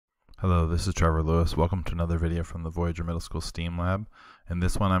Hello, this is Trevor Lewis. Welcome to another video from the Voyager Middle School STEAM Lab. In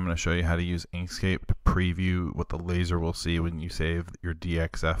this one, I'm going to show you how to use Inkscape to preview what the laser will see when you save your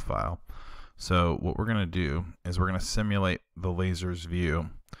DXF file. So what we're going to do is we're going to simulate the laser's view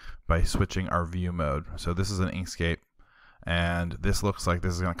by switching our view mode. So this is an Inkscape, and this looks like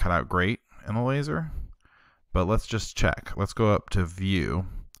this is going to cut out great in the laser, but let's just check. Let's go up to View,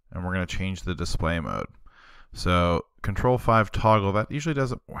 and we're going to change the display mode. So Control 5 toggle, that usually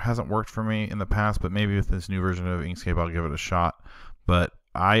hasn't worked for me in the past, but maybe with this new version of Inkscape I'll give it a shot. But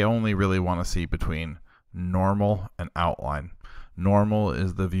I only really want to see between normal and outline. Normal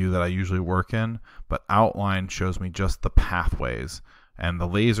is the view that I usually work in, but outline shows me just the pathways, and the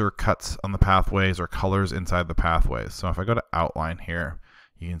laser cuts on the pathways or colors inside the pathways. So if I go to outline here,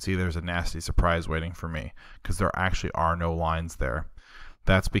 you can see there's a nasty surprise waiting for me because there actually are no lines there.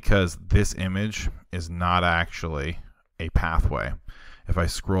 That's because this image is not actually a pathway. If I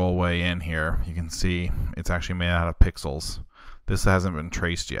scroll way in here, you can see it's actually made out of pixels. This hasn't been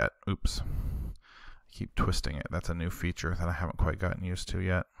traced yet. Oops. I keep twisting it. That's a new feature that I haven't quite gotten used to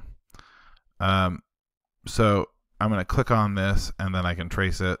yet. So I'm going to click on this, and then I can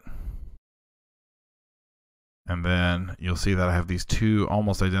trace it. And then you'll see that I have these two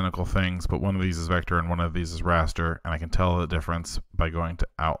almost identical things, but one of these is vector and one of these is raster, and I can tell the difference by going to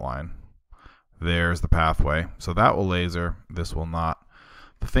outline. There's the pathway. So that will laser, this will not.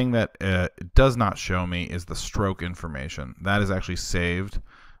 The thing that it does not show me is the stroke information. That is actually saved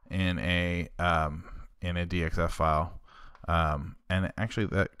in a DXF file. And actually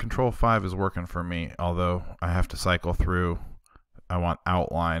that Control 5 is working for me, although I have to cycle through. I want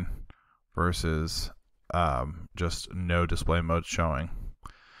outline versus just no display mode showing.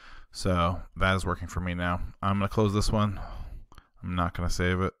 So that is working for me now. I'm going to close this one. I'm not going to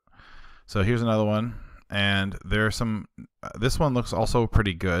save it. So here's another one, and there are some, this one looks also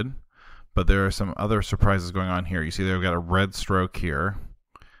pretty good, but there are some other surprises going on here. You see they've got a red stroke here.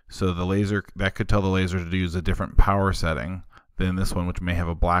 So the laser, that could tell the laser to use a different power setting than this one, which may have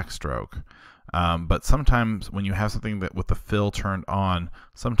a black stroke. But sometimes when you have something that with the fill turned on,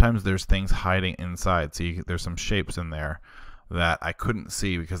 sometimes there's things hiding inside. See, there's some shapes in there that I couldn't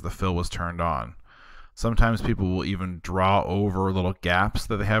see because the fill was turned on. Sometimes people will even draw over little gaps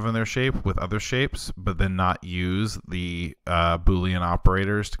that they have in their shape with other shapes, but then not use the Boolean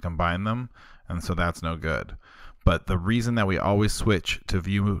operators to combine them, and so that's no good. But the reason that we always switch to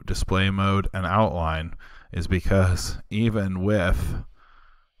view, display mode, and outline is because even with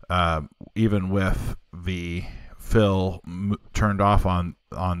the fill turned off on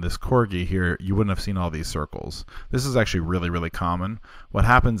this corgi here, you wouldn't have seen all these circles. This is actually really common. What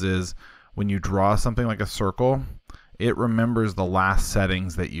happens is when you draw something like a circle, it remembers the last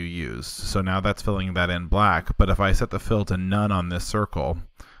settings that you used. So now that's filling that in black, but if I set the fill to none on this circle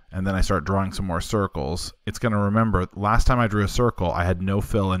and then I start drawing some more circles, it's going to remember last time I drew a circle I had no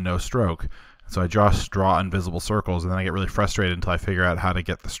fill and no stroke. So I just draw invisible circles, and then I get really frustrated until I figure out how to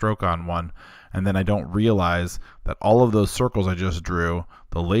get the stroke on one. And then I don't realize that all of those circles I just drew,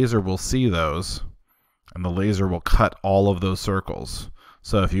 the laser will see those, and the laser will cut all of those circles.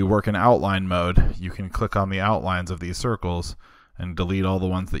 So if you work in outline mode, you can click on the outlines of these circles and delete all the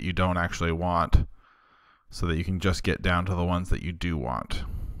ones that you don't actually want, so that you can just get down to the ones that you do want.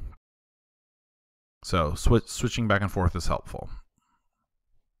 So switching back and forth is helpful.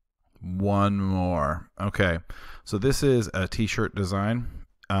 One more. Okay, so this is a t-shirt design.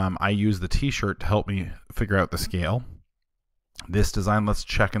 I use the t-shirt to help me figure out the scale. This design, let's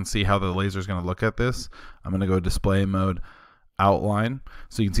check and see how the laser is going to look at this. I'm going to go display mode, outline.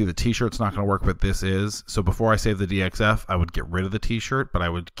 So you can see the t-shirt's not going to work, but this is. So before I save the DXF, I would get rid of the t-shirt, but I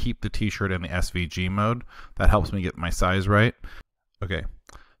would keep the t-shirt in the SVG mode. That helps me get my size right. Okay,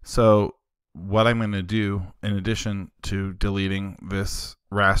 so what I'm going to do, in addition to deleting this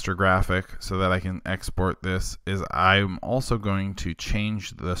raster graphic so that I can export this, is I'm also going to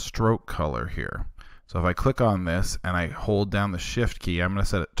change the stroke color here. So if I click on this and I hold down the shift key, I'm going to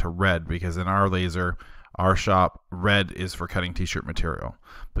set it to red, because in our laser, our shop, red is for cutting t-shirt material.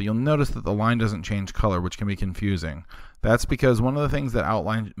 But you'll notice that the line doesn't change color, which can be confusing. That's because one of the things that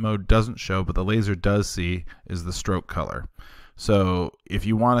outline mode doesn't show, but the laser does see, is the stroke color. So if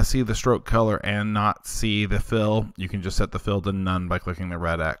you want to see the stroke color and not see the fill, you can just set the fill to none by clicking the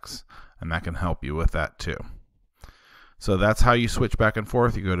red X, and that can help you with that too. So that's how you switch back and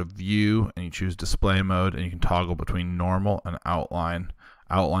forth. You go to View and you choose Display Mode, and you can toggle between normal and outline.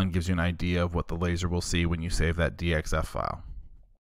 Outline gives you an idea of what the laser will see when you save that DXF file.